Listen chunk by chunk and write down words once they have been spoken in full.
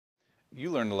You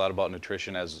learned a lot about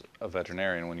nutrition as a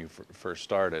veterinarian when you first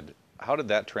started. How did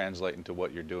that translate into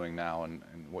what you're doing now and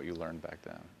what you learned back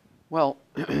then? Well,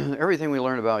 everything we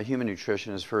learned about human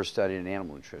nutrition is first studied in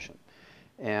animal nutrition.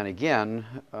 And again,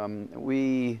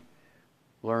 we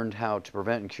learned how to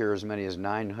prevent and cure as many as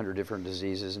 900 different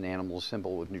diseases in animals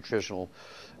simple with nutritional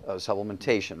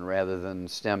supplementation rather than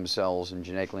stem cells and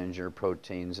genetically engineered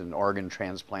proteins and organ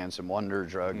transplants and wonder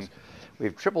drugs. We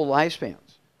have triple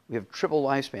lifespans. We have triple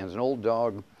lifespans. An old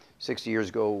dog 60 years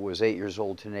ago was 8 years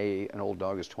old. Today, an old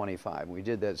dog is 25. We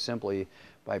did that simply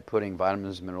by putting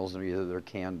vitamins and minerals in either their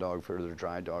canned dog food or their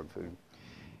dry dog food.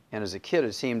 And as a kid,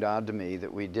 it seemed odd to me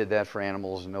that we did that for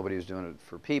animals and nobody was doing it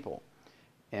for people.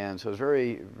 And so it was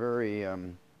very, very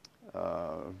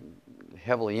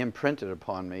heavily imprinted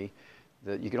upon me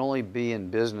that you can only be in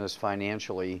business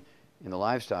financially in the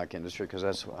livestock industry, because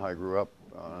that's how I grew up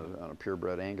on a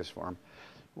purebred Angus farm,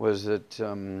 was that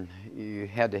you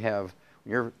had to have,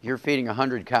 when you're feeding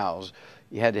 100 cows,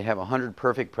 you had to have 100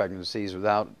 perfect pregnancies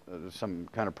without some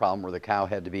kind of problem where the cow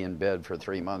had to be in bed for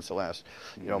 3 months, the last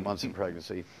months of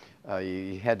pregnancy.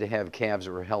 You had to have calves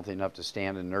that were healthy enough to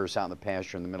stand and nurse out in the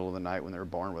pasture in the middle of the night when they were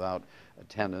born without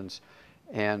attendants.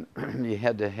 And you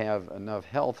had to have enough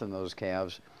health in those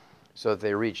calves so that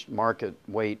they reached market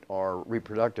weight or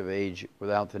reproductive age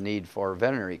without the need for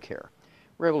veterinary care.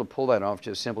 We're able to pull that off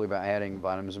just simply by adding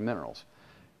vitamins and minerals.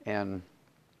 And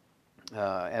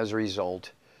as a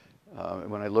result,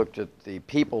 when I looked at the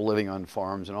people living on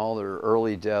farms and all their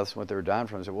early deaths, what they were dying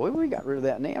from, I said, well, we got rid of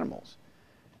that in animals.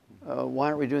 Why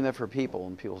aren't we doing that for people?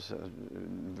 And people said,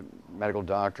 medical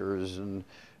doctors and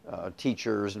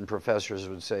teachers and professors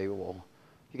would say, well,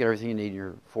 you get everything you need in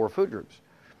your 4 food groups.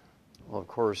 Well, of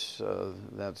course,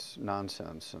 that's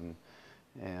nonsense.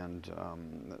 And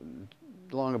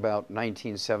along about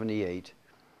 1978,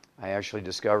 I actually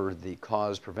discovered the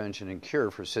cause, prevention, and cure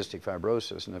for cystic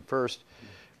fibrosis. And at first,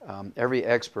 every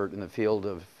expert in the field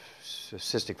of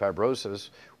cystic fibrosis,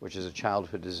 which is a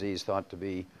childhood disease thought to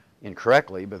be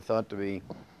incorrectly, but thought to be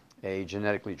a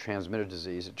genetically transmitted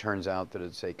disease, it turns out that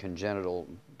it's a congenital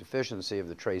deficiency of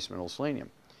the trace mineral selenium.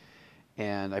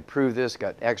 And I proved this,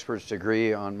 got experts to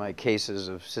agree on my cases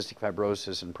of cystic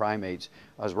fibrosis in primates.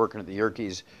 I was working at the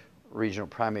Yerkes Regional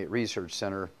Primate Research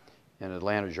Center in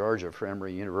Atlanta, Georgia for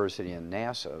Emory University and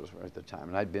NASA at the time.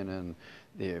 And I'd been in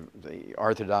the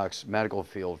orthodox medical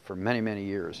field for many, many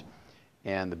years.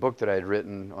 And the book that I had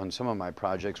written on some of my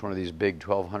projects, one of these big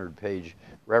 1,200-page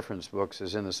reference books,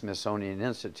 is in the Smithsonian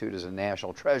Institute as a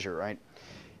national treasure, right?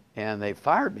 And they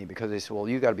fired me because they said, well,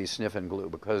 you got to be sniffing glue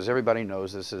because everybody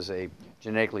knows this is a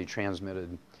genetically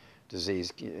transmitted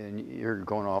disease and you're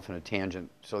going off on a tangent.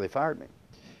 So they fired me.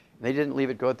 And they didn't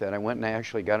leave it go at that. I went and I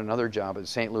actually got another job at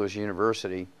St. Louis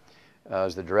University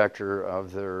as the director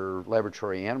of their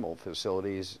laboratory animal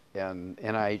facilities, and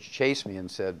NIH chased me and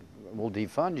said, we'll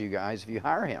defund you guys if you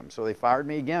hire him. So they fired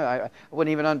me again. I wasn't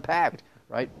even unpacked,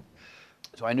 right?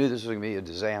 So I knew this was going to be a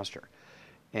disaster.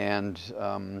 And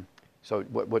so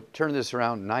what turned this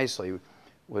around nicely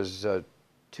was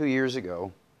 2 years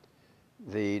ago,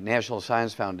 the National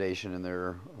Science Foundation in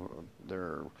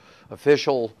their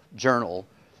official journal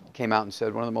came out and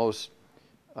said one of the most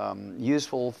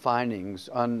useful findings,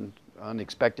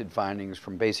 unexpected findings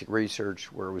from basic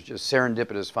research where it was just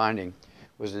serendipitous finding,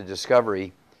 was the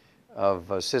discovery of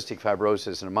cystic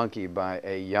fibrosis in a monkey by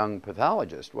a young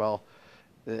pathologist. Well,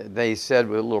 they said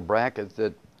with a little bracket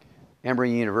that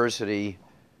Emory University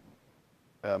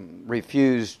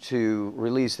refused to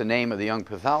release the name of the young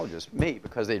pathologist, me,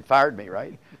 because they'd fired me,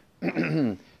 right?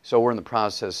 So we're in the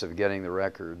process of getting the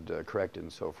record corrected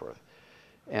and so forth.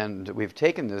 And we've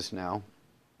taken this now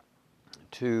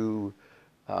to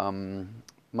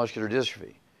muscular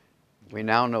dystrophy. We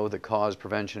now know the cause,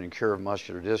 prevention, and cure of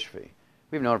muscular dystrophy.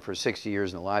 We've known it for 60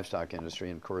 years in the livestock industry,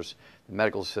 and of course, the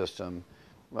medical system,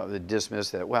 well, they dismiss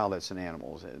that, well, that's in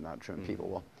animals, not true in people.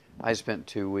 Well, I spent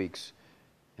 2 weeks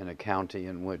in a county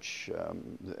in which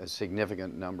a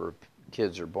significant number of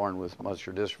kids are born with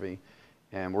muscular dystrophy,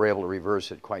 and we're able to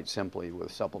reverse it quite simply with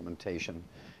supplementation,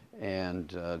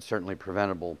 and it's certainly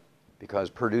preventable because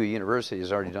Purdue University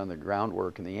has already done the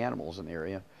groundwork in the animals in the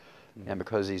area, and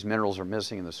because these minerals are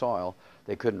missing in the soil,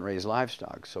 they couldn't raise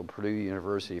livestock. So Purdue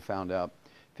University found out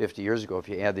 50 years ago if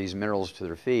you add these minerals to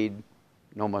their feed,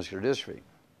 no muscular dystrophy.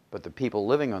 But the people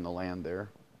living on the land there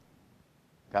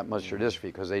got muscular dystrophy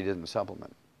because they didn't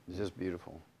supplement. It's just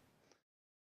beautiful.